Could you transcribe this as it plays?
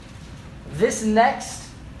This next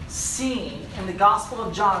scene in the Gospel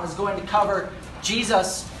of John is going to cover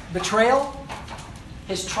Jesus' betrayal,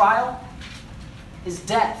 his trial, his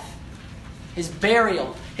death, his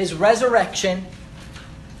burial, his resurrection,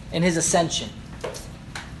 and his ascension.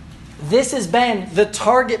 This has been the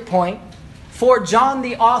target point for John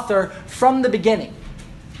the author from the beginning.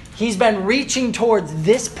 He's been reaching towards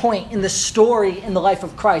this point in the story in the life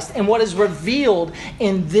of Christ. And what is revealed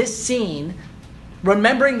in this scene,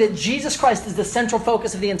 remembering that Jesus Christ is the central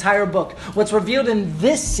focus of the entire book, what's revealed in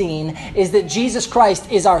this scene is that Jesus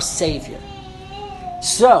Christ is our Savior.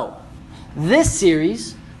 So, this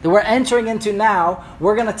series that we're entering into now,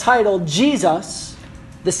 we're going to title Jesus,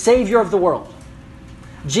 the Savior of the World.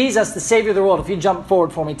 Jesus, the Savior of the world. If you jump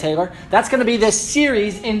forward for me, Taylor. That's going to be this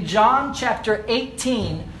series in John chapter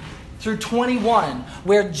 18 through 21,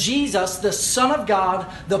 where Jesus, the Son of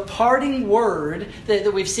God, the parting word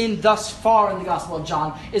that we've seen thus far in the Gospel of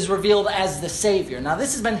John, is revealed as the Savior. Now,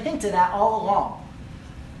 this has been hinted at all along.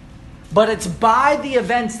 But it's by the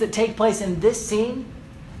events that take place in this scene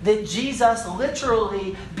that Jesus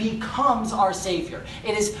literally becomes our Savior.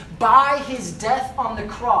 It is by his death on the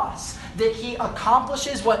cross that he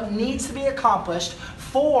accomplishes what needs to be accomplished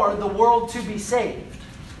for the world to be saved.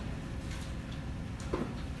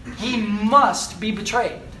 He must be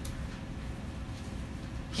betrayed.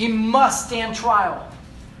 He must stand trial.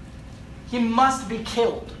 He must be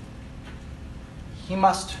killed. He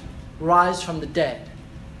must rise from the dead.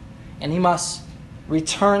 And he must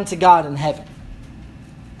return to God in heaven.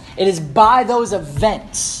 It is by those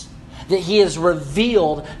events that he is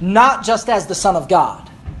revealed not just as the Son of God,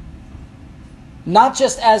 not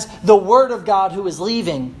just as the Word of God who is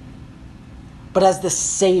leaving, but as the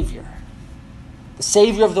Savior. The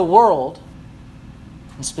Savior of the world,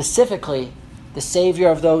 and specifically the Savior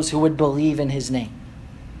of those who would believe in his name.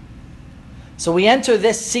 So we enter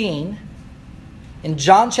this scene in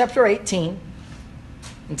John chapter 18,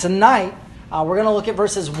 and tonight we're going to look at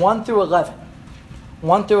verses 1 through 11.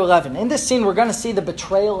 1 through 11. In this scene, we're going to see the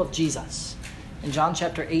betrayal of Jesus. In John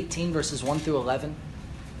chapter 18, verses 1 through 11.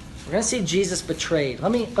 We're going to see Jesus betrayed.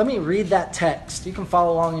 Let me read that text. You can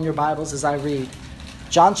follow along in your Bibles as I read.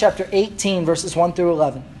 John chapter 18, verses 1 through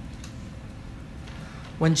 11.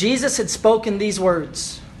 When Jesus had spoken these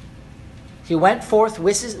words, he went forth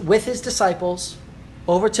with his disciples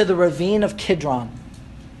over to the ravine of Kidron,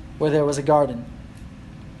 where there was a garden,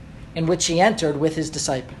 in which he entered with his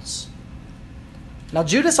disciples. Now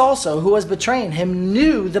Judas also, who was betraying him,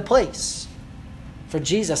 knew the place, for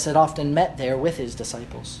Jesus had often met there with his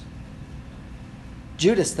disciples.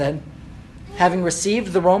 Judas then, having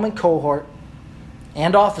received the Roman cohort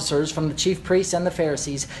and officers from the chief priests and the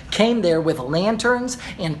Pharisees, came there with lanterns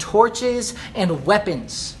and torches and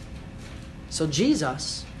weapons. So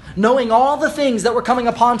Jesus, knowing all the things that were coming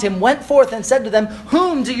upon him, went forth and said to them,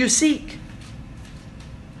 "Whom do you seek?"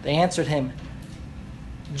 They answered him,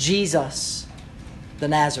 "Jesus, the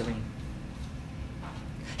Nazarene."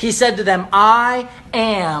 He said to them, "I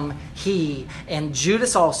am he." And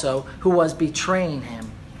Judas also, who was betraying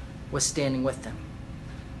him, was standing with them.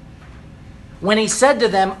 When he said to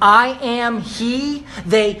them, "I am he,"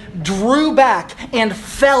 they drew back and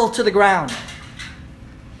fell to the ground.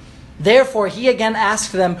 Therefore he again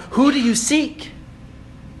asked them, "Who do you seek?"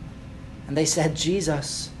 And they said,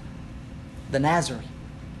 "Jesus, the Nazarene."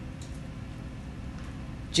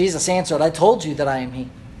 Jesus answered, "I told you that I am he.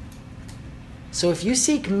 So if you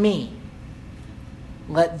seek me,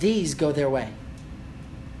 let these go their way.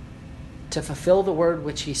 To fulfill the word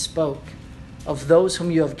which he spoke, of those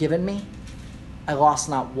whom you have given me, I lost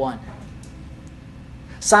not one."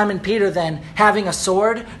 Simon Peter then, having a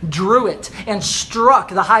sword, drew it and struck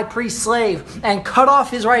the high priest's slave and cut off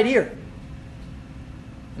his right ear.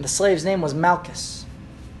 And the slave's name was Malchus.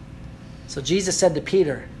 So Jesus said to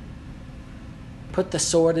Peter, "Put the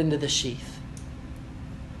sword into the sheath.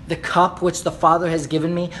 The cup which the Father has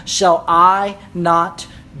given me, shall I not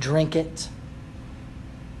drink it?"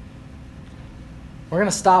 We're going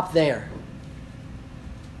to stop there,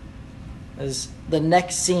 as the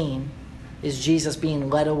next scene is Jesus being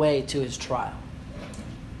led away to his trial.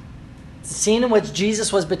 It's a scene in which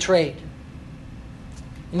Jesus was betrayed.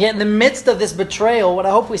 And yet in the midst of this betrayal, what I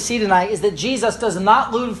hope we see tonight is that Jesus does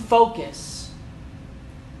not lose focus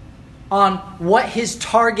on what his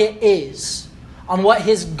target is, on what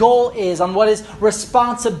his goal is, on what his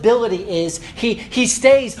responsibility is. He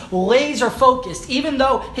stays laser focused, even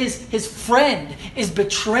though his friend is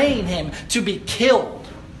betraying him to be killed.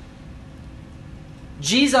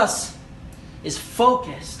 Jesus is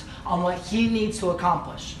focused on what he needs to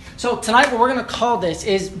accomplish. So tonight what we're going to call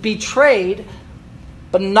is betrayed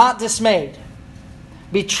but not dismayed.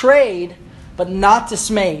 Betrayed but not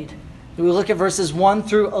dismayed. We look at verses 1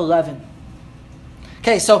 through 11.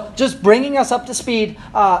 Okay, so just bringing us up to speed,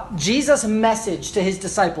 Jesus' message to his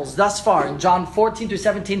disciples thus far in John 14 through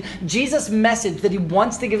 17, Jesus' message that he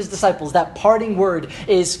wants to give his disciples, that parting word,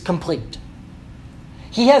 is complete.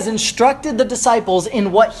 He has instructed the disciples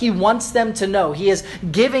in what he wants them to know. He is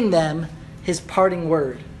giving them his parting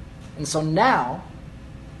word. And so now,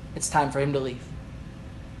 it's time for him to leave.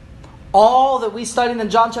 All that we studied in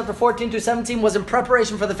John chapter 14 through 17 was in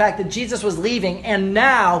preparation for the fact that Jesus was leaving, and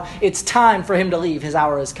now it's time for him to leave. His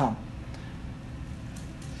hour has come.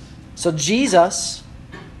 So Jesus,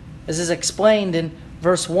 as is explained in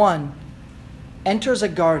verse 1, enters a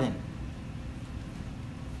garden.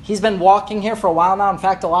 He's been walking here for a while now. In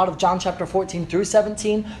fact, a lot of John chapter 14 through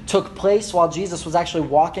 17 took place while Jesus was actually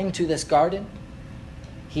walking to this garden.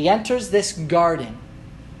 He enters this garden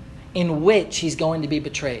in which he's going to be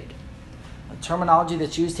betrayed. The terminology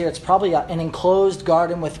that's used here, it's probably an enclosed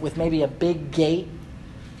garden with maybe a big gate.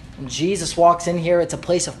 When Jesus walks in here, it's a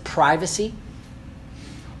place of privacy.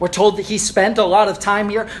 We're told that he spent a lot of time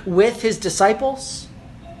here with his disciples.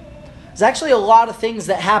 There's actually a lot of things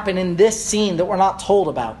that happen in this scene that we're not told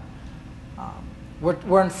about.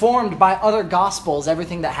 We're informed by other Gospels,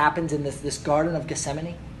 everything that happens in this Garden of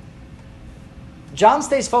Gethsemane. John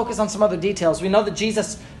stays focused on some other details. We know that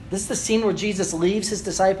this is the scene where Jesus leaves his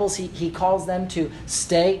disciples. He calls them to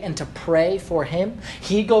stay and to pray for him.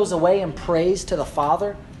 He goes away and prays to the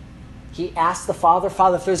Father. He asks the Father,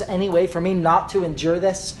 Father, if there's any way for me not to endure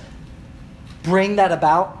this, bring that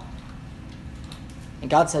about. And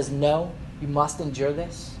God says, no, you must endure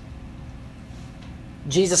this.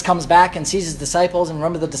 Jesus comes back and sees his disciples, and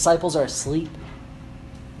remember, the disciples are asleep.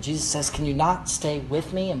 Jesus says, can you not stay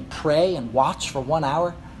with me and pray and watch for 1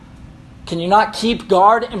 hour? Can you not keep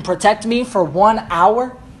guard and protect me for 1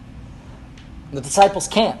 hour? And the disciples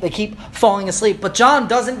can't. They keep falling asleep. But John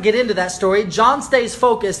doesn't get into that story. John stays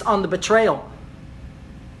focused on the betrayal.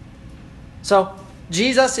 So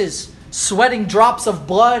Jesus is sweating drops of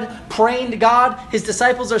blood, praying to God. His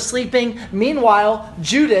disciples are sleeping. Meanwhile,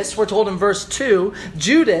 Judas, we're told in verse 2,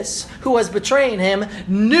 Judas, who was betraying him,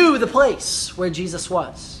 knew the place where Jesus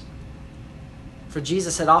was. For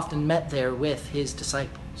Jesus had often met there with his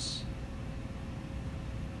disciples.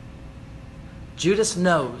 Judas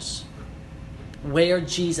knows where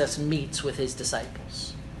Jesus meets with his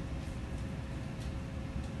disciples.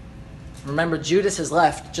 Remember, Judas has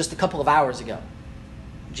left just a couple of hours ago.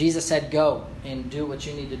 Jesus said, go and do what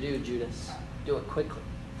you need to do, Judas. Do it quickly.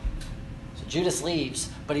 So Judas leaves,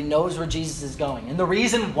 but he knows where Jesus is going. And the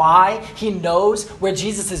reason why he knows where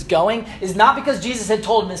Jesus is going is not because Jesus had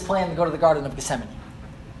told him his plan to go to the Garden of Gethsemane.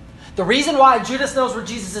 The reason why Judas knows where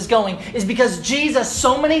Jesus is going is because Jesus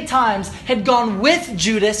so many times had gone with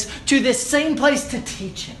Judas to this same place to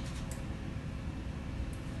teach him.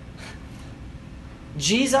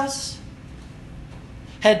 Jesus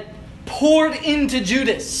had poured into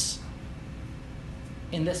Judas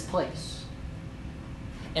in this place,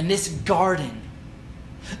 in this garden.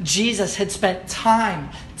 Jesus had spent time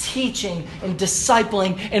teaching and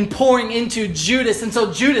discipling and pouring into Judas, and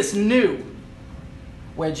so Judas knew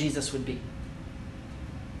where Jesus would be.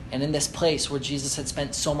 And in this place where Jesus had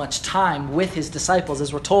spent so much time with his disciples,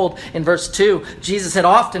 as we're told in verse 2, Jesus had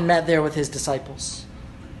often met there with his disciples.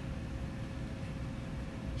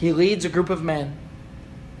 He leads a group of men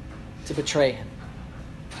to betray him.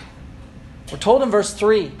 We're told in verse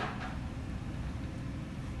 3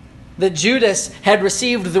 that Judas had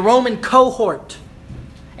received the Roman cohort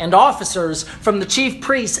and officers from the chief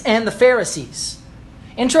priests and the Pharisees.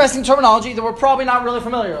 Interesting terminology that we're probably not really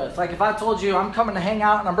familiar with. Like if I told you I'm coming to hang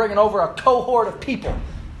out and I'm bringing over a cohort of people,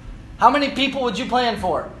 how many people would you plan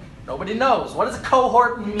for? Nobody knows. What does a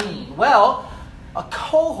cohort mean? Well, a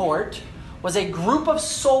cohort was a group of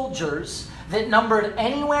soldiers that numbered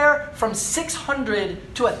anywhere from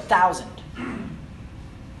 600 to 1,000.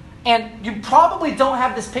 And you probably don't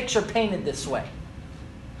have this picture painted this way.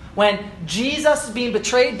 When Jesus is being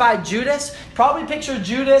betrayed by Judas, probably picture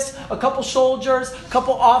Judas, a couple soldiers, a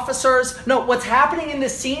couple officers. No, what's happening in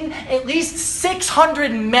this scene, at least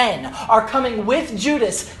 600 men are coming with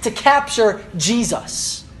Judas to capture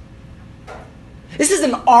Jesus. This is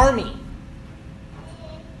an army.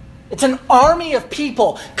 It's an army of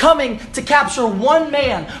people coming to capture one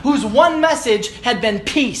man whose one message had been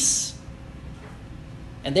peace.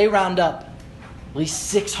 And they round up at least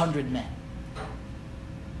 600 men.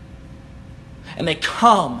 And they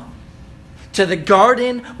come to the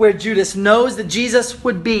garden where Judas knows that Jesus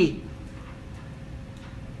would be.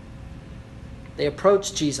 They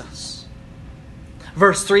approach Jesus.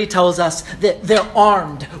 Verse 3 tells us that they're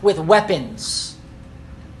armed with weapons.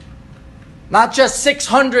 Not just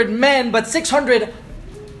 600 men, but 600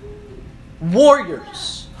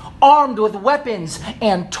 warriors, armed with weapons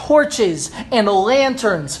and torches and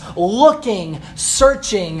lanterns, looking,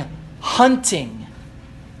 searching, hunting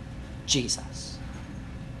Jesus.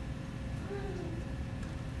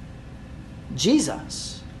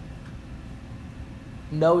 Jesus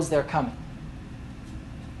knows they're coming.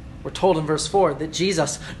 We're told in verse 4 that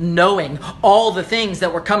Jesus, knowing all the things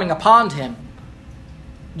that were coming upon him,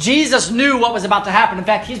 Jesus knew what was about to happen. In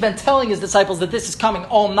fact, he's been telling his disciples that this is coming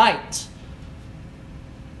all night.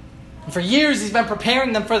 And for years, he's been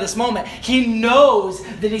preparing them for this moment. He knows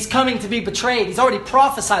that he's coming to be betrayed. He's already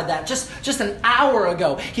prophesied that. Just an hour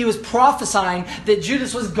ago, he was prophesying that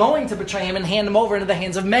Judas was going to betray him and hand him over into the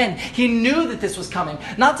hands of men. He knew that this was coming.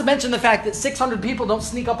 Not to mention the fact that 600 people don't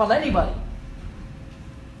sneak up on anybody.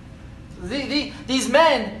 These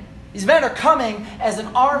men are coming as an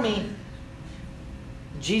army.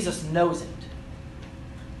 Jesus knows it.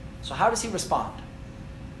 So how does he respond?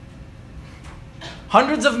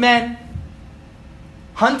 Hundreds of men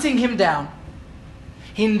hunting him down.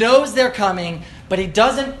 He knows they're coming, but he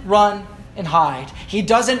doesn't run and hide. He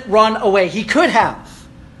doesn't run away. He could have.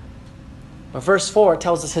 But verse 4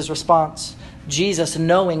 tells us his response. Jesus,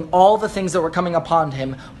 knowing all the things that were coming upon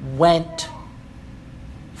him, went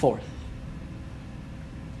forth.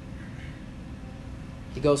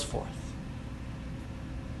 He goes forth.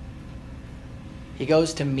 He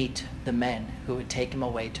goes to meet the men who would take him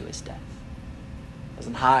away to his death. He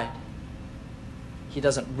doesn't hide. He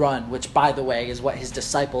doesn't run, which, by the way, is what his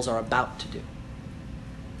disciples are about to do.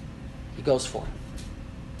 He goes forth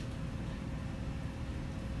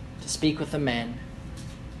to speak with the men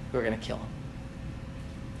who are going to kill him.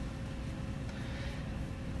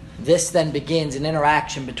 This then begins an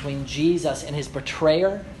interaction between Jesus and his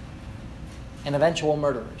betrayer and eventual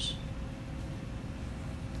murderers.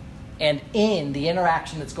 And in the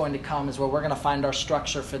interaction that's going to come is where we're going to find our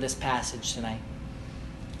structure for this passage tonight.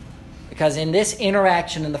 Because in this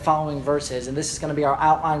interaction in the following verses, and this is going to be our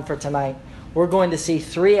outline for tonight, we're going to see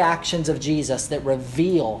three actions of Jesus that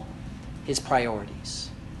reveal his priorities.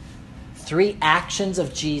 Three actions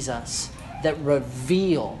of Jesus that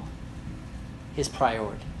reveal his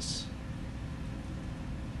priorities.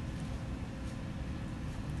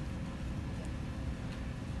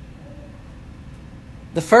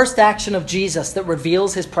 The first action of Jesus that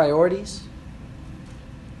reveals his priorities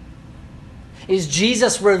is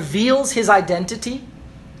Jesus reveals his identity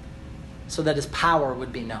so that his power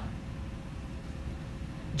would be known.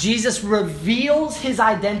 Jesus reveals his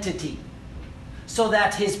identity so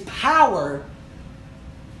that his power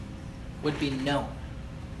would be known.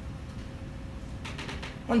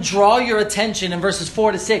 I want to draw your attention in verses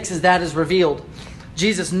 4 to 6 as that is revealed.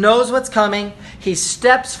 Jesus knows what's coming. He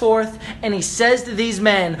steps forth and he says to these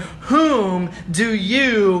men, "Whom do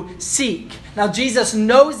you seek?" Now, Jesus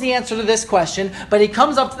knows the answer to this question, but he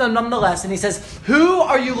comes up to them nonetheless and he says, "Who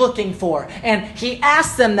are you looking for?" And he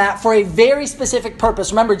asks them that for a very specific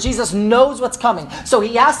purpose. Remember, Jesus knows what's coming. So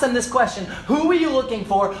he asks them this question, "Who are you looking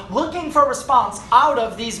for?" Looking for a response out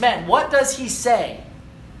of these men. What does he say?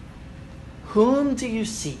 "Whom do you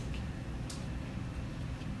seek?"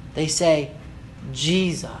 They say,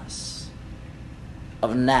 "Jesus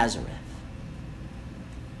of Nazareth."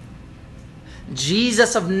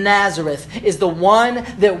 Jesus of Nazareth is the one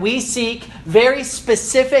that we seek. Very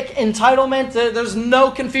specific entitlement. There's no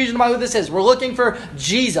confusion about who this is. We're looking for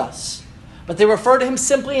Jesus. But they refer to him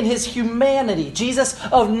simply in his humanity. Jesus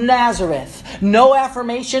of Nazareth. No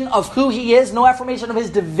affirmation of who he is. No affirmation of his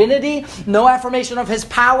divinity. No affirmation of his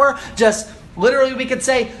power. Just literally we could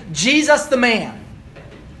say, Jesus the man.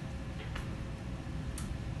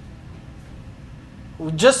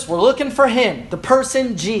 We're looking for him, the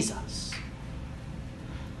person Jesus.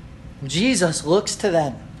 Jesus looks to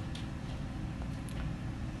them.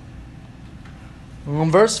 In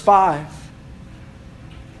verse 5,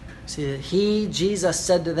 see that Jesus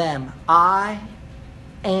said to them, "I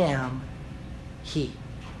am he."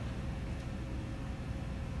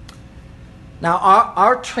 Now,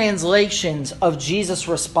 our translations of Jesus'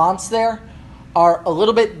 response there are a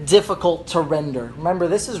little bit difficult to render. Remember,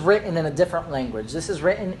 this is written in a different language. This is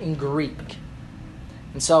written in Greek.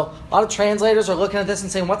 And so a lot of translators are looking at this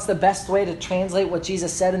and saying, what's the best way to translate what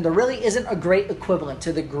Jesus said? And there really isn't a great equivalent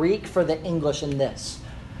to the Greek for the English in this.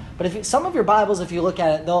 But some of your Bibles, if you look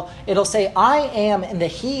at it, it'll say, "I am," and the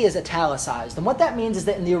 "he" is italicized. And what that means is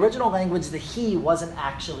that in the original language, the "he" wasn't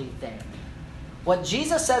actually there. What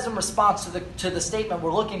Jesus says in response to the statement,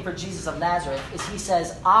 "We're looking for Jesus of Nazareth," is he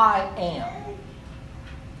says, "I am.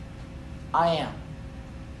 I am."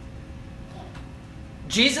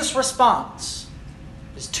 Jesus' response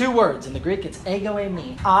There's two words. In the Greek, it's ego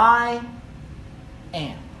eimi. I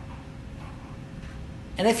am.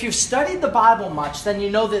 And if you've studied the Bible much, then you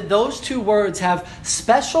know that those two words have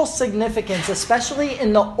special significance, especially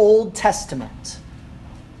in the Old Testament.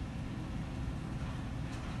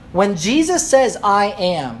 When Jesus says, I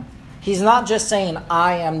am, he's not just saying,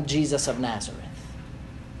 I am Jesus of Nazareth.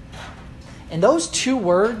 In those two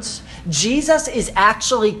words, Jesus is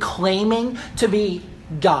actually claiming to be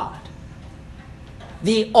God.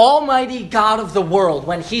 The Almighty God of the world,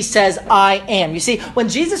 when he says, I am. You see, when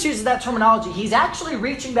Jesus uses that terminology, he's actually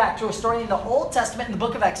reaching back to a story in the Old Testament, in the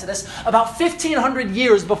book of Exodus, about 1,500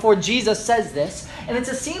 years before Jesus says this. And it's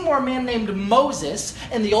a scene where a man named Moses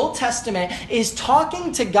in the Old Testament is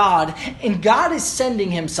talking to God, and God is sending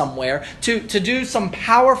him somewhere to do some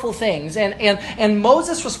powerful things. And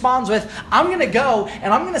Moses responds with, I'm going to go,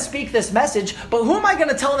 and I'm going to speak this message, but who am I going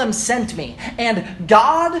to tell them sent me? And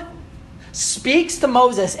God speaks to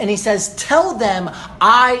Moses and he says, tell them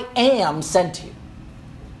I am sent you.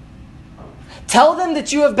 Tell them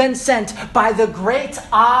that you have been sent by the great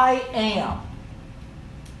I am.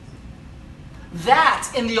 That,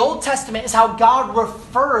 in the Old Testament, is how God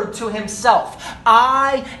referred to himself.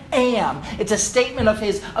 I am. It's a statement of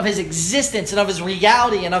his existence and of his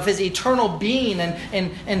reality and of his eternal being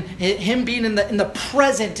and him being in the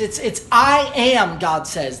present. It's I am, God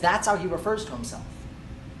says. That's how he refers to himself.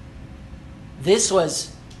 This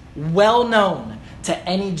was well known to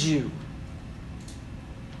any Jew.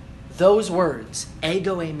 Those words,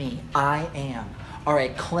 ego eimi, I am, are a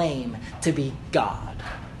claim to be God.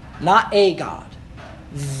 Not a God,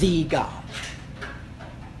 the God.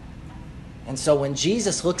 And so when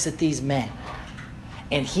Jesus looks at these men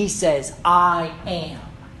and he says, I am,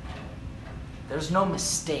 there's no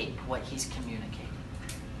mistake what he's communicating.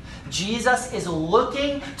 Jesus is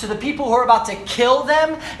looking to the people who are about to kill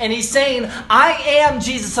them, and he's saying, I am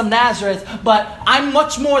Jesus of Nazareth, but I'm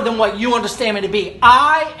much more than what you understand me to be.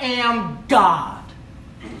 I am God.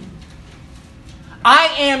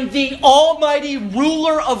 I am the almighty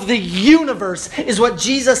ruler of the universe, is what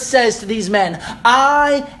Jesus says to these men.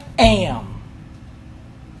 I am.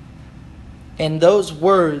 And those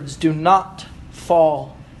words do not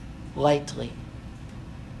fall lightly.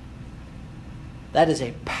 That is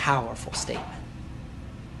a powerful statement.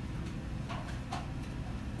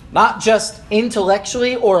 Not just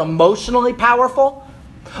intellectually or emotionally powerful.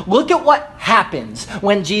 Look at what happens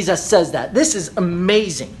when Jesus says that. This is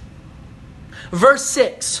amazing. Verse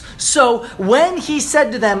 6. So when he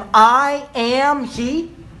said to them, I am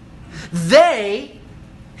he, they,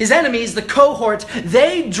 his enemies, the cohort,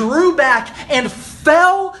 they drew back and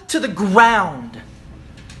fell to the ground.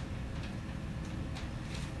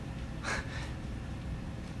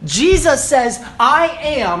 Jesus says, I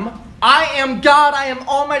am God, I am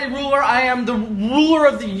almighty ruler, I am the ruler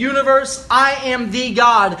of the universe, I am the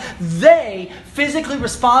God. They physically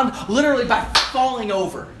respond literally by falling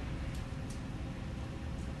over.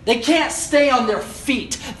 They can't stay on their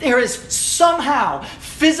feet. There is somehow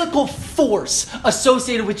physical force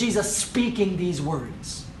associated with Jesus speaking these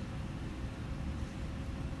words.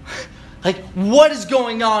 Like, what is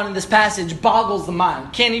going on in this passage boggles the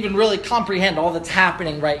mind. Can't even really comprehend all that's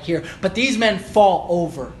happening right here. But these men fall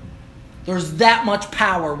over. There's that much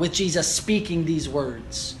power with Jesus speaking these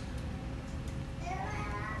words.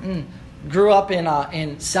 Grew up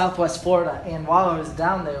in Southwest Florida, and while I was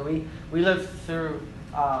down there, we lived through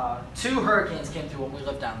 2 hurricanes came through when we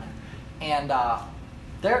lived down there, and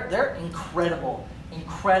they're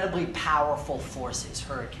incredibly powerful forces.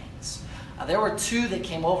 Hurricanes. There were 2 that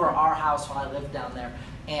came over our house when I lived down there.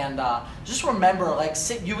 And just remember, like,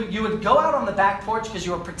 you would go out on the back porch because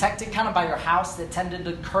you were protected kind of by your house that tended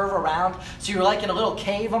to curve around. So you were like in a little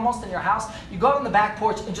cave almost in your house. You go out on the back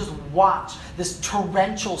porch and just watch this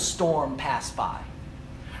torrential storm pass by.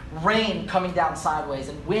 Rain coming down sideways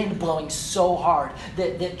and wind blowing so hard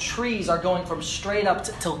that trees are going from straight up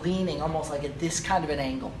to leaning almost like at this kind of an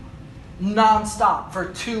angle. Non-stop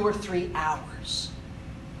for 2 or 3 hours.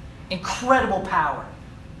 Incredible power.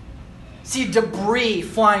 See debris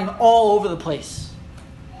flying all over the place.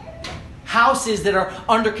 Houses that are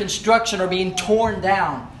under construction are being torn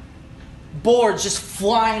down. Boards just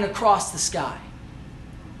flying across the sky.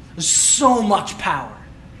 There's so much power.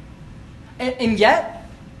 And yet,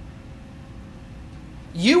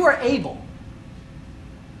 you were able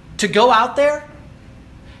to go out there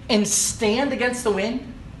and stand against the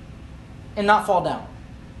wind and not fall down.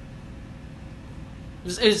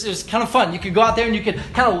 It was kind of fun. You could go out there and you could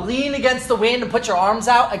kind of lean against the wind and put your arms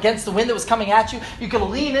out against the wind that was coming at you. You could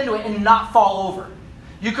lean into it and not fall over.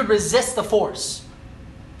 You could resist the force.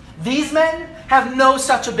 These men have no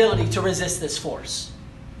such ability to resist this force.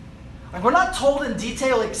 Like, we're not told in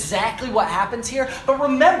detail exactly what happens here, but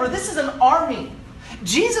remember, this is an army.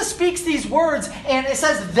 Jesus speaks these words, and it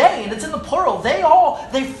says they, and it's in the plural.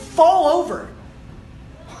 They fall over.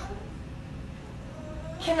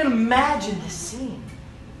 Can't even imagine this scene.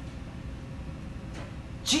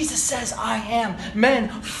 Jesus says, I am. Men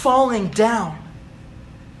falling down.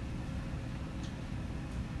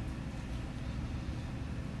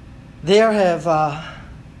 There have,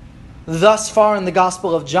 thus far in the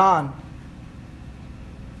Gospel of John,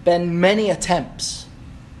 been many attempts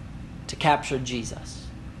to capture Jesus.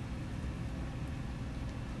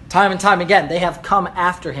 Time and time again, they have come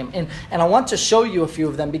after him. And I want to show you a few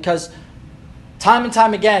of them because time and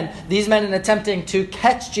time again, these men in attempting to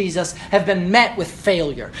catch Jesus have been met with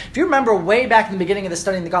failure. If you remember way back in the beginning of the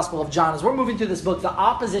study in the Gospel of John, as we're moving through this book, the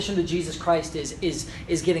opposition to Jesus Christ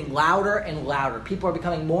is getting louder and louder. People are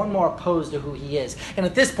becoming more and more opposed to who he is. And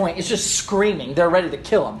at this point, it's just screaming. They're ready to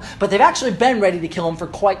kill him. But they've actually been ready to kill him for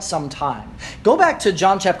quite some time. Go back to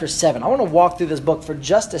John chapter 7. I want to walk through this book for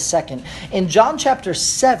just a second. In John chapter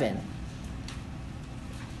 7,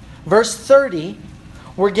 verse 30,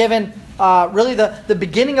 we're given really the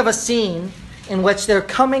beginning of a scene in which they're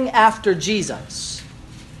coming after Jesus.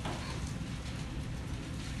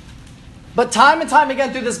 But time and time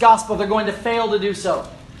again through this gospel, they're going to fail to do so.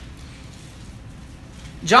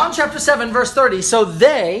 John chapter 7, verse 30. So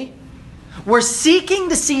they were seeking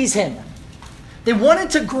to seize him. They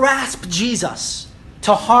wanted to grasp Jesus,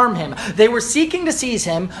 to harm him. They were seeking to seize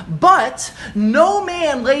him, but no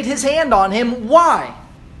man laid his hand on him. Why?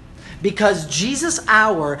 Because Jesus'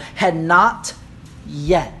 hour had not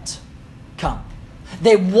yet come.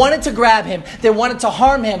 They wanted to grab him. They wanted to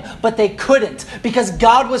harm him, but they couldn't because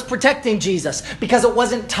God was protecting Jesus, because it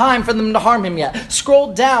wasn't time for them to harm him yet.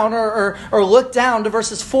 Scroll down or look down to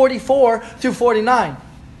verses 44 through 49.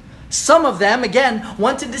 Some of them, again,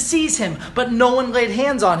 wanted to seize him, but no one laid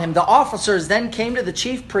hands on him. The officers then came to the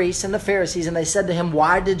chief priests and the Pharisees, and they said to him,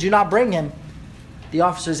 "Why did you not bring him?" The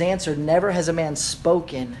officers answered, "Never has a man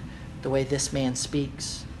spoken the way this man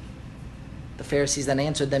speaks." The Pharisees then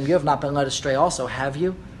answered them, "You have not been led astray also, have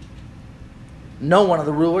you? No one of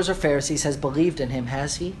the rulers or Pharisees has believed in him,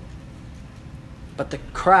 has he? But the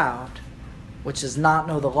crowd, which does not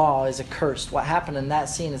know the law, is accursed." What happened in that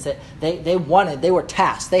scene is that they were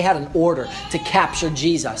tasked. They had an order to capture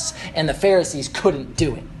Jesus, and the Pharisees couldn't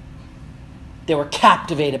do it. They were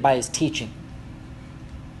captivated by his teaching.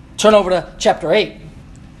 Turn over to chapter 8.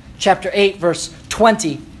 Chapter 8, verse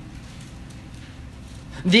 20.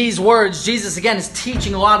 These words, Jesus again is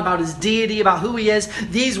teaching a lot about his deity, about who he is.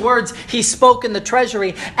 These words he spoke in the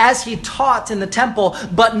treasury as he taught in the temple,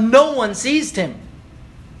 but no one seized him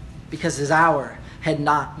because his hour had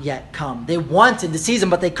not yet come. They wanted to seize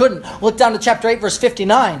him, but they couldn't. Look down to chapter 8, verse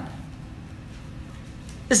 59.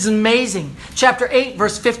 This is amazing. Chapter 8,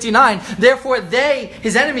 verse 59. Therefore they,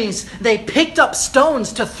 his enemies, they picked up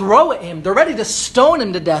stones to throw at him. They're ready to stone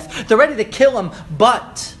him to death. They're ready to kill him,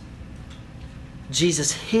 but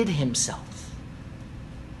Jesus hid himself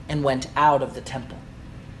and went out of the temple.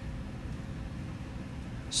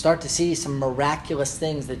 Start to see some miraculous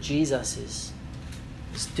things that Jesus is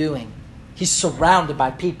doing. He's surrounded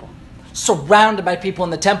by people. Surrounded by people in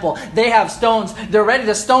the temple. They have stones. They're ready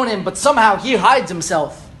to stone him, but somehow he hides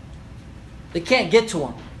himself. They can't get to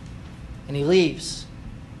him. And he leaves.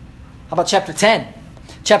 How about chapter 10?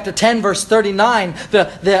 Chapter 10, verse 39,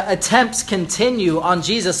 the attempts continue on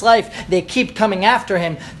Jesus' life. They keep coming after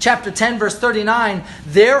him. Chapter 10, verse 39,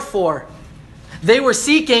 therefore, they were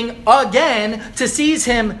seeking again to seize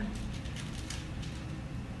him,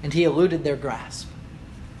 and he eluded their grasp.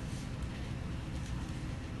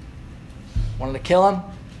 Wanted to kill him.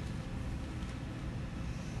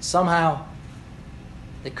 Somehow,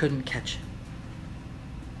 they couldn't catch him.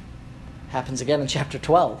 Happens again in chapter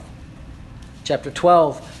 12. Chapter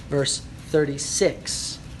 12, verse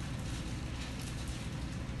 36.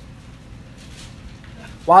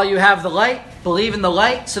 While you have the light, believe in the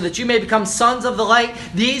light, so that you may become sons of the light.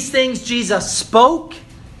 These things Jesus spoke.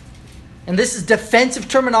 And this is defensive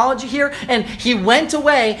terminology here. And he went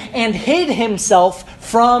away and hid himself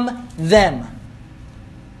from them.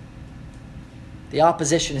 The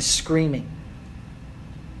opposition is screaming.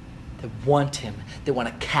 They want him. They want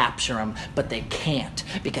to capture him, but they can't.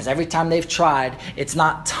 Because every time they've tried, it's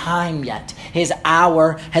not time yet. His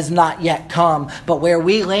hour has not yet come. But where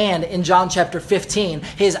we land in John chapter 15,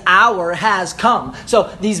 his hour has come.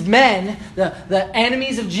 So these men, the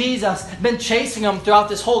enemies of Jesus, have been chasing him throughout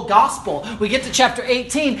this whole gospel. We get to chapter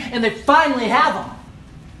 18, and they finally have him.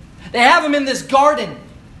 They have him in this garden.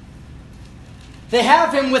 They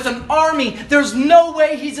have him with an army. There's no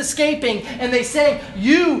way he's escaping. And they say,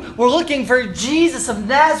 you were looking for Jesus of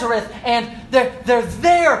Nazareth. And they're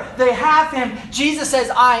there. They have him. Jesus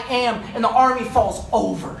says, I am. And the army falls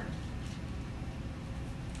over.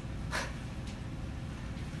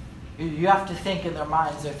 You have to think in their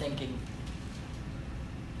minds, they're thinking,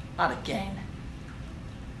 not again.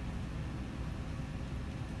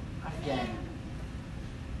 Not again.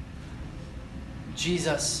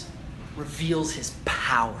 Jesus reveals his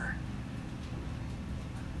power.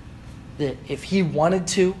 That if he wanted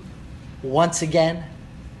to, once again,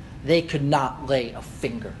 they could not lay a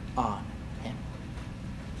finger on him.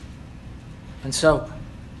 And so,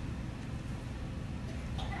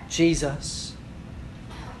 Jesus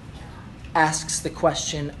asks the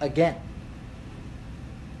question again.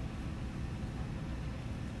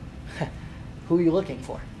 Who are you looking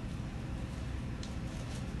for?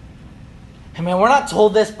 I mean, we're not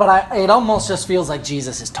told this, but it almost just feels like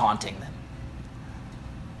Jesus is taunting them.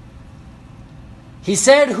 He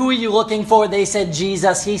said, who are you looking for? They said,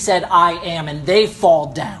 Jesus. He said, I am. And they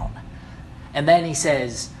fall down. And then he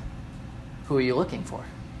says, who are you looking for?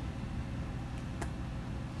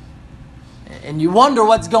 And you wonder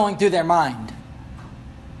what's going through their mind.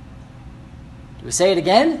 Do we say it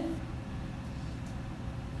again?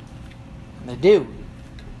 And they do.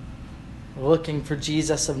 We're looking for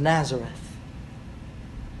Jesus of Nazareth.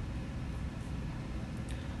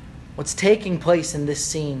 What's taking place in this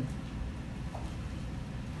scene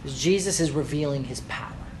is Jesus is revealing his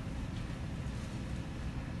power.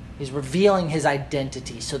 He's revealing his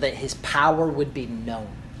identity so that his power would be known.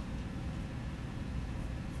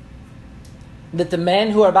 That the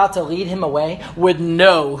men who are about to lead him away would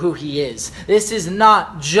know who he is. This is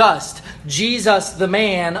not just Jesus, the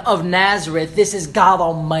man of Nazareth. This is God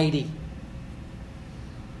Almighty.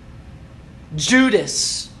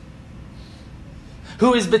 Judas,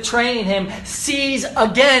 who is betraying him, sees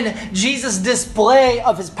again Jesus' display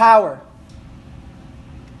of his power.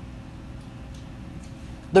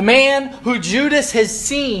 The man who Judas has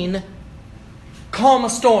seen calm a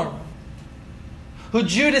storm. Who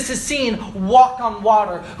Judas has seen walk on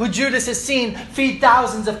water. Who Judas has seen feed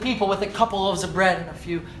thousands of people with a couple loaves of bread and a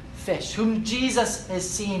few fish. Whom Jesus has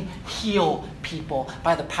seen heal people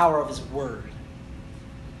by the power of his word.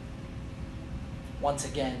 Once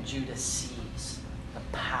again, Judas sees the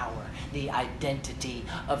power, the identity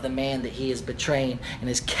of the man that he is betraying, and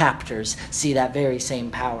his captors see that very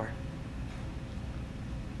same power.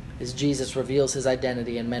 As Jesus reveals his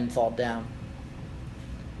identity and men fall down.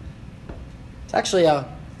 It's actually a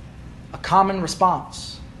common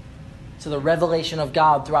response to the revelation of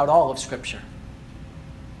God throughout all of Scripture.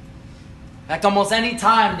 In fact, almost any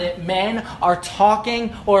time that men are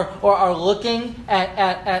talking or are looking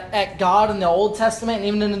at God in the Old Testament and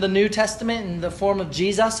even in the New Testament in the form of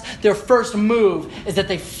Jesus, their first move is that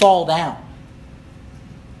they fall down.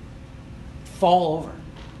 Fall over.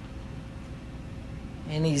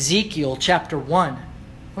 In Ezekiel chapter 1,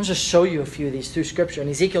 I'll just show you a few of these through Scripture. In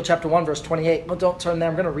Ezekiel chapter 1, verse 28. Well, don't turn there.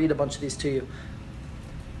 I'm going to read a bunch of these to you.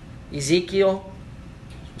 Ezekiel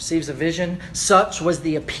receives a vision. Such was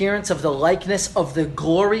the appearance of the likeness of the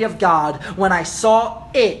glory of God. When I saw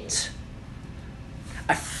it,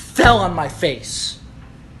 I fell on my face.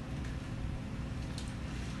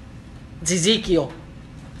 It's Ezekiel.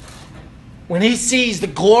 When he sees the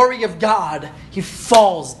glory of God, he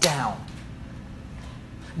falls down.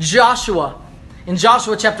 Joshua. In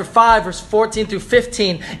Joshua chapter 5, verse 14 through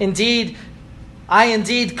 15, I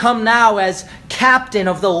indeed come now as captain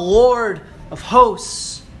of the Lord of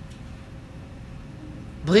hosts.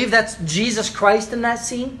 Believe that's Jesus Christ in that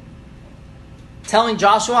scene? Telling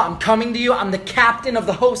Joshua, I'm coming to you. I'm the captain of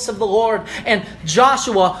the hosts of the Lord. And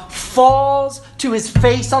Joshua falls to his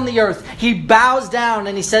face on the earth. He bows down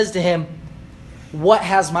and he says to him, what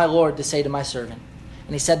has my Lord to say to my servant?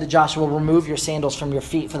 And he said to Joshua, remove your sandals from your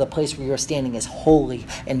feet, for the place where you are standing is holy.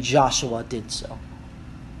 And Joshua did so.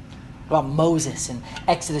 About Moses in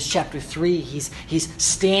Exodus chapter 3, he's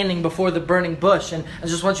standing before the burning bush. And I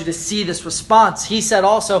just want you to see this response. He said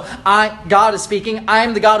also, God is speaking, I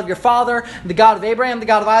am the God of your father, the God of Abraham, the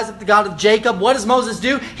God of Isaac, the God of Jacob. What does Moses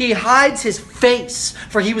do? He hides his face,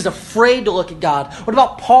 for he was afraid to look at God. What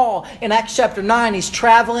about Paul in Acts chapter 9? He's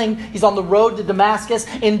traveling, he's on the road to Damascus,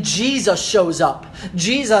 and Jesus shows up.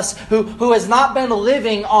 Jesus, who has not been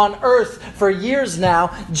living on earth for years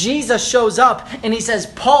now, Jesus shows up and he says,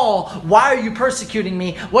 Paul, why are you persecuting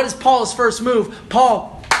me? What is Paul's first move?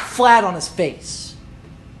 Paul, flat on his face.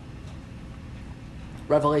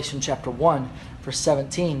 Revelation chapter 1, verse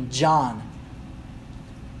 17, John,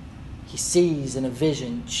 he sees in a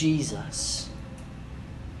vision Jesus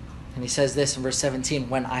And he says this in verse 17,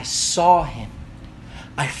 when I saw him,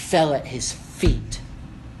 I fell at his feet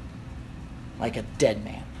like a dead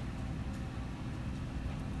man.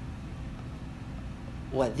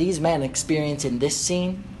 What these men experience in this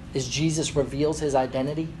scene as Jesus reveals his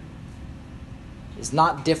identity is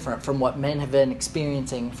not different from what men have been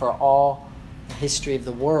experiencing for all the history of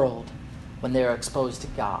the world when they are exposed to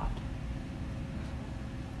God.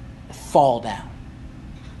 They fall down.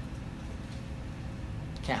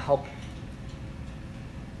 Can't help it.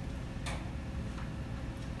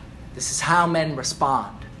 This is how men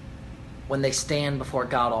respond when they stand before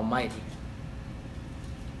God Almighty.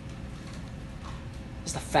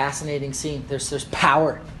 It's a fascinating scene. There's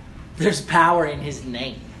power. There's power in his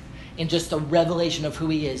name. In just the revelation of who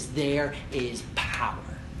he is, there is power.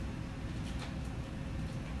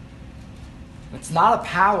 It's not a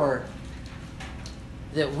power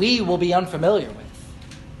that we will be unfamiliar with.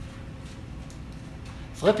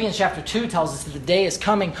 Philippians chapter 2 tells us that the day is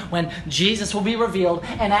coming when Jesus will be revealed,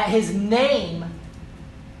 and at his name,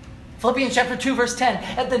 Philippians chapter 2 verse 10,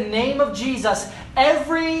 at the name of Jesus,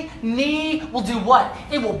 every knee will do what?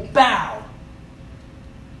 It will bow.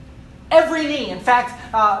 Every knee. In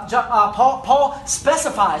fact, Paul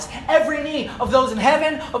specifies every knee of those in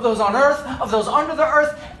heaven, of those on earth, of those under the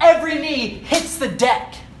earth, every knee hits the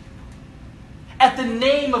deck at the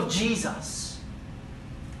name of Jesus.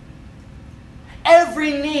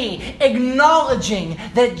 Every knee acknowledging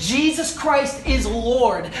that Jesus Christ is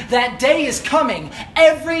Lord. That day is coming.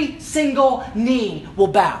 Every single knee will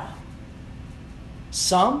bow.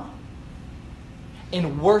 Some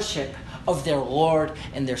in worship of their Lord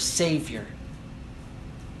and their Savior.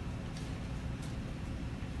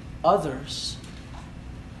 Others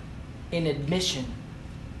in admission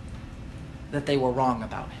that they were wrong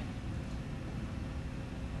about him.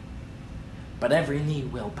 But every knee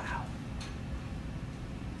will bow.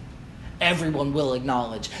 Everyone will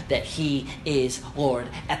acknowledge that he is Lord.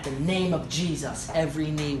 At the name of Jesus,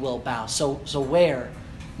 every knee will bow. So where,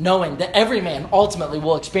 knowing that every man ultimately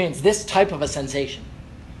will experience this type of a sensation,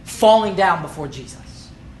 falling down before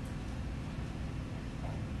Jesus.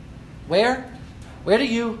 Where do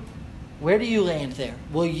you land there?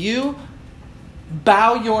 Will you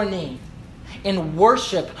bow your knee in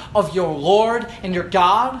worship of your Lord and your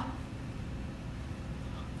God?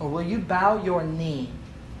 Or will you bow your knee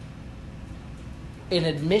in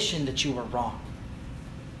admission that you were wrong?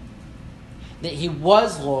 That he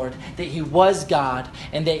was Lord, that he was God,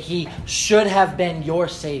 and that he should have been your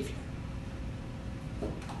Savior.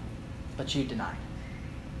 But you denied.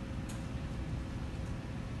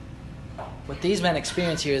 What these men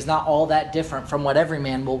experience here is not all that different from what every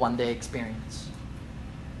man will one day experience.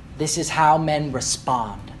 This is how men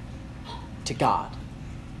respond to God.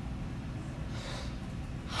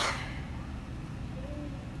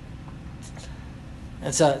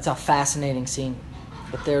 It's a fascinating scene.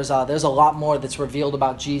 But there's a lot more that's revealed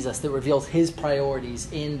about Jesus that reveals his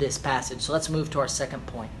priorities in this passage. So let's move to our second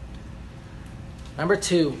point. Number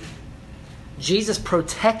 2, Jesus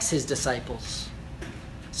protects his disciples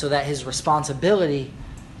so that his responsibility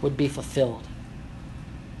would be fulfilled.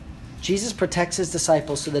 Jesus protects his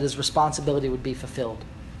disciples so that his responsibility would be fulfilled.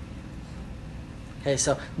 Okay,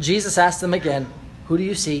 so Jesus asked them again, "Who do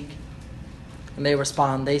you seek?" And they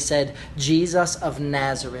respond. They said, "Jesus of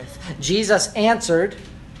Nazareth." Jesus answered,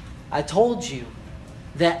 "I told you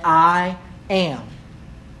that I am.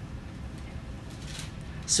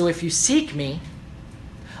 So if you seek me,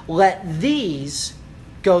 let these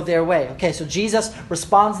go their way." Okay, so Jesus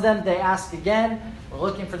responds to them. They ask again, "We're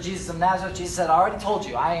looking for Jesus of Nazareth." Jesus said, "I already told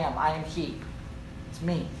you, I am he. It's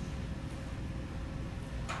me."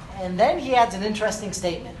 And then he adds an interesting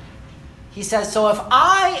statement. He says, "So if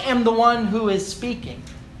I am the one who is speaking,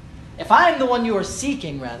 if I am the one you are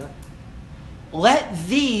seeking, rather, let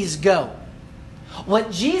these go."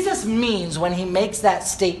 What Jesus means when he makes that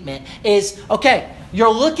statement is, okay,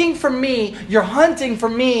 you're looking for me, you're hunting for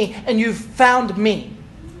me, and you've found me.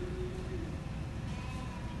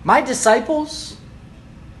 My disciples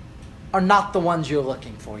are not the ones you're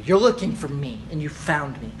looking for. You're looking for me, and you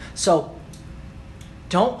found me. So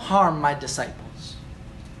don't harm my disciples.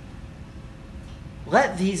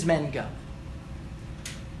 Let these men go.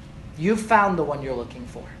 You've found the one you're looking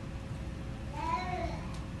for.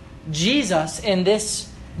 Jesus, in this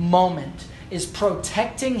moment, is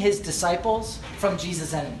protecting his disciples from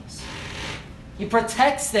Jesus' enemies. He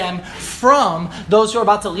protects them from those who are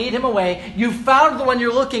about to lead him away. You found the one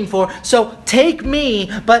you're looking for, so take me,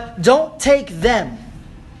 but don't take them.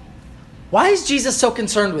 Why is Jesus so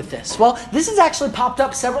concerned with this? Well, this has actually popped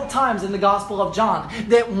up several times in the Gospel of John,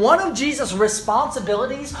 that one of Jesus'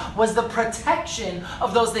 responsibilities was the protection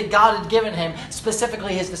of those that God had given him,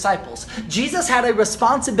 specifically his disciples. Jesus had a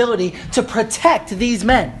responsibility to protect these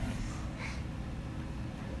men.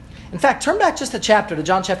 In fact, turn back just a chapter to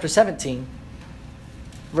John chapter 17,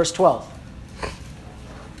 verse 12.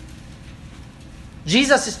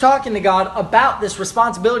 Jesus is talking to God about this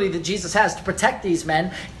responsibility that Jesus has to protect these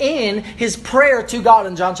men in his prayer to God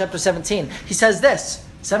in John chapter 17. He says this,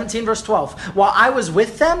 17 verse 12. While I was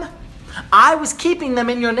with them, I was keeping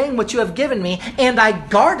them in your name which you have given me, and I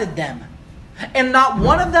guarded them. And not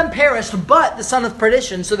one of them perished, but the son of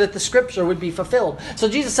perdition, so that the scripture would be fulfilled. So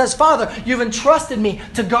Jesus says, Father, you've entrusted me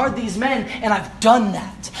to guard these men, and I've done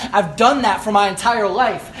that. I've done that for my entire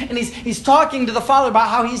life. And he's talking to the Father about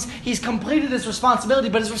how he's completed his responsibility,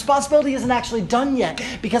 but his responsibility isn't actually done yet,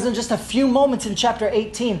 because in just a few moments in chapter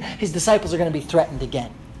 18, his disciples are going to be threatened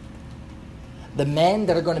again. The men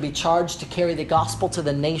that are going to be charged to carry the gospel to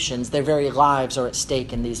the nations, their very lives are at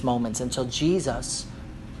stake in these moments. And so Jesus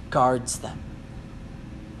guards them.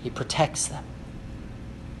 He protects them.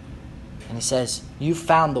 And he says, you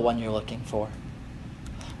found the one you're looking for.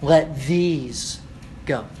 Let these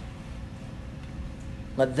go.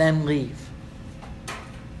 Let them leave.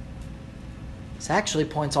 This actually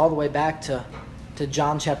points all the way back to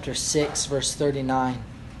John chapter 6, verse 39.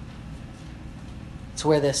 It's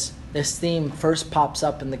where this theme first pops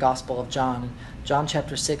up in the Gospel of John. In John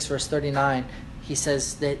chapter 6, verse 39, he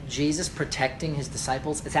says that Jesus protecting his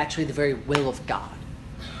disciples is actually the very will of God.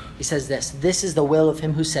 He says this is the will of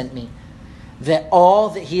him who sent me, that all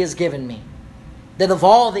that he has given me, that of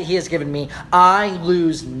all that he has given me, I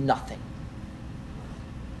lose nothing.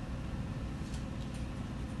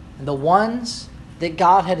 And the ones that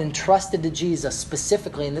God had entrusted to Jesus,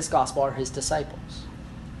 specifically in this gospel, are his disciples.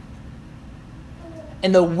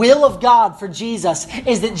 And the will of God for Jesus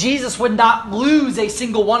is that Jesus would not lose a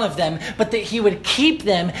single one of them, but that he would keep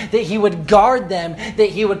them, that he would guard them, that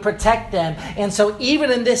he would protect them. And so even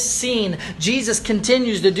in this scene, Jesus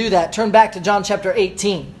continues to do that. Turn back to John chapter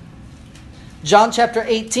 18. John chapter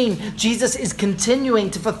 18, Jesus is continuing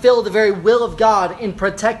to fulfill the very will of God in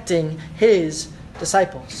protecting his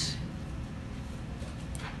disciples.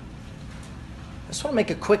 I just want to make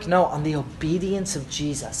a quick note on the obedience of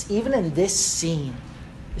Jesus. Even in this scene,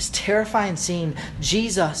 this terrifying scene,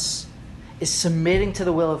 Jesus is submitting to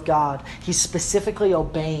the will of God. He's specifically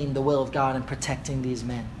obeying the will of God and protecting these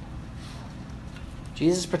men.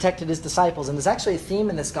 Jesus protected his disciples, and there's actually a theme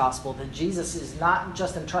in this gospel that Jesus is not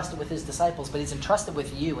just entrusted with his disciples, but he's entrusted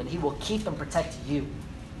with you, and he will keep and protect you.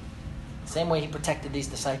 The same way he protected these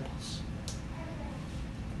disciples.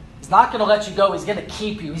 He's not going to let you go. He's going to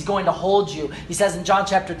keep you. He's going to hold you. He says in John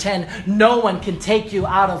chapter 10, no one can take you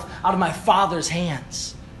out of my Father's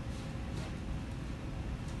hands.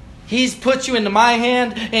 He's put you into my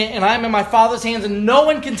hand, and I'm in my Father's hands, and no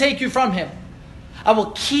one can take you from him. I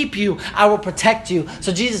will keep you. I will protect you.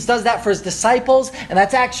 So Jesus does that for his disciples, and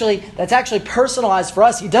that's actually personalized for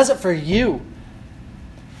us. He does it for you.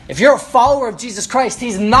 If you're a follower of Jesus Christ,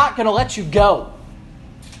 he's not going to let you go.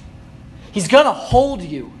 He's going to hold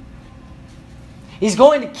you. He's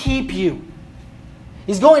going to keep you.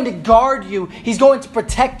 He's going to guard you. He's going to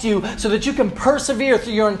protect you so that you can persevere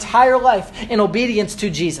through your entire life in obedience to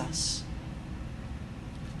Jesus.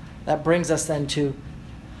 That brings us then to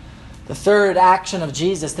the third action of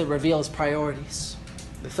Jesus that reveals priorities.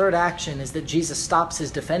 The third action is that Jesus stops his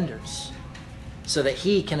defenders so that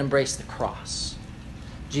he can embrace the cross.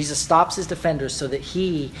 Jesus stops his defenders so that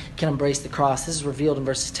he can embrace the cross. This is revealed in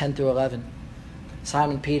verses 10 through 11.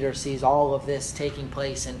 Simon Peter sees all of this taking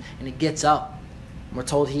place and he gets up. And we're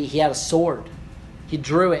told he had a sword. He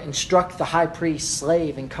drew it and struck the high priest's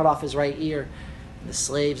slave and cut off his right ear. And the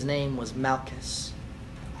slave's name was Malchus.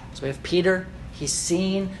 So we have Peter. He's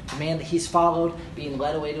seen the man that he's followed being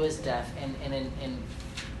led away to his death. And in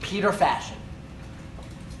Peter fashion,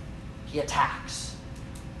 he attacks,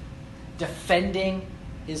 defending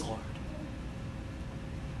his Lord.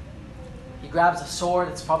 He grabs a sword.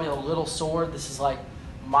 It's probably a little sword. This is like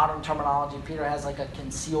modern terminology. Peter has like a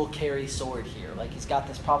concealed carry sword here. Like he's got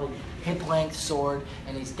this probably hip-length sword,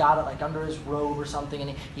 and he's got it like under his robe or something,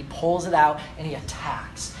 and he pulls it out, and he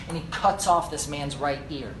attacks, and he cuts off this man's right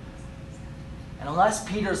ear. And unless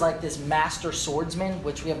Peter's like this master swordsman,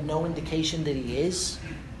 which we have no indication that he is,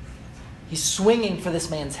 he's swinging for this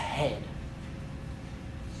man's head.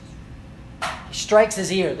 He strikes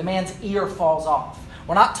his ear. The man's ear falls off.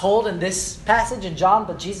 We're not told in this passage in John,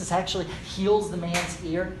 but Jesus actually heals the man's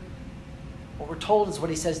ear. what we're told is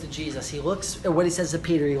what he says to Jesus. What he says to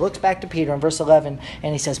Peter. He looks back to Peter in verse 11,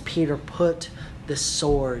 and he says, Peter, put the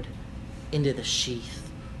sword into the sheath.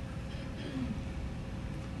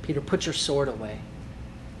 Peter, put your sword away.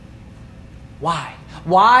 Why?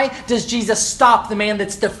 Why does Jesus stop the man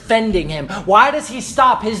that's defending him? Why does he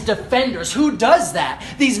stop his defenders? Who does that?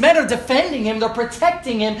 These men are defending him. They're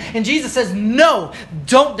protecting him. And Jesus says, no,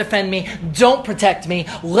 don't defend me. Don't protect me.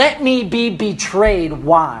 Let me be betrayed.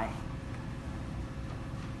 Why?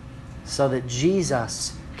 So that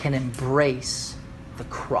Jesus can embrace the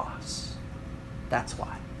cross. That's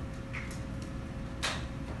why.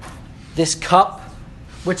 This cup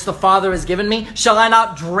which the Father has given me, shall I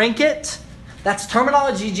not drink it? That's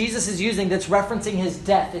terminology Jesus is using that's referencing his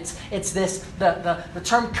death. It's this, the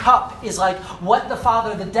term cup is like what the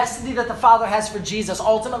Father, the destiny that the Father has for Jesus,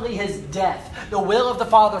 ultimately his death, the will of the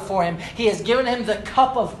Father for him. He has given him the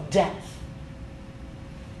cup of death.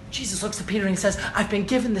 Jesus looks at Peter and he says, I've been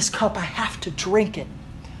given this cup, I have to drink it.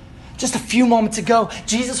 Just a few moments ago,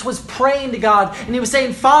 Jesus was praying to God and he was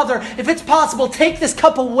saying, Father, if it's possible, take this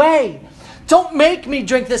cup away. Don't make me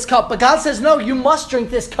drink this cup. But God says, no, you must drink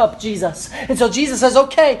this cup, Jesus. And so Jesus says,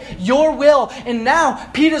 okay, your will. And now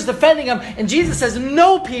Peter's defending him. And Jesus says,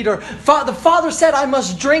 no, Peter. The Father said I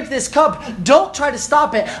must drink this cup. Don't try to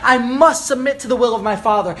stop it. I must submit to the will of my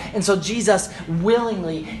Father. And so Jesus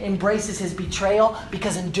willingly embraces his betrayal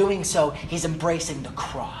because in doing so, he's embracing the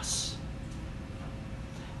cross.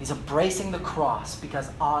 He's embracing the cross because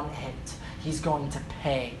on it, he's going to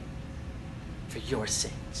pay for your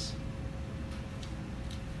sins.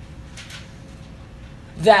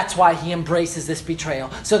 That's why he embraces this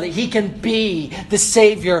betrayal, so that he can be the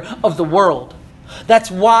Savior of the world.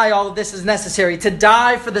 That's why all of this is necessary, to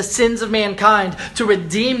die for the sins of mankind, to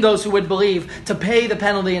redeem those who would believe, to pay the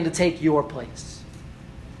penalty and to take your place.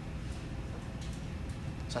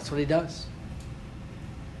 So that's what he does.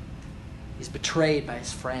 He's betrayed by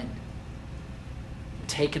his friend,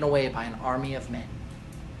 taken away by an army of men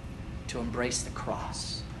to embrace the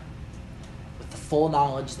cross. The full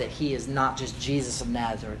knowledge that he is not just Jesus of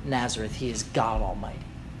Nazareth, he is God Almighty.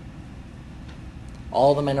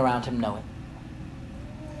 All the men around him know it.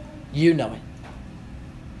 You know it.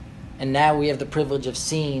 And now we have the privilege of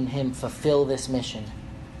seeing him fulfill this mission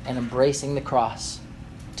and embracing the cross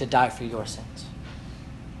to die for your sins.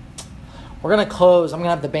 We're going to close. I'm going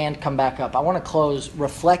to have the band come back up. I want to close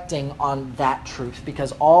reflecting on that truth,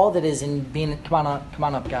 because all that is in being, come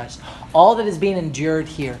on up, guys. All that is being endured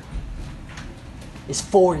here is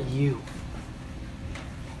for you.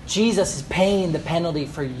 Jesus is paying the penalty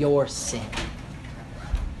for your sin.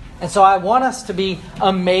 And so I want us to be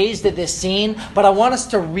amazed at this scene, but I want us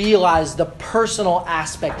to realize the personal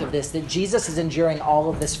aspect of this, that Jesus is enduring all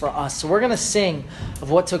of this for us. So we're going to sing of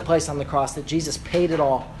what took place on the cross, that Jesus paid it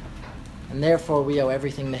all, and therefore we owe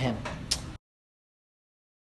everything to him.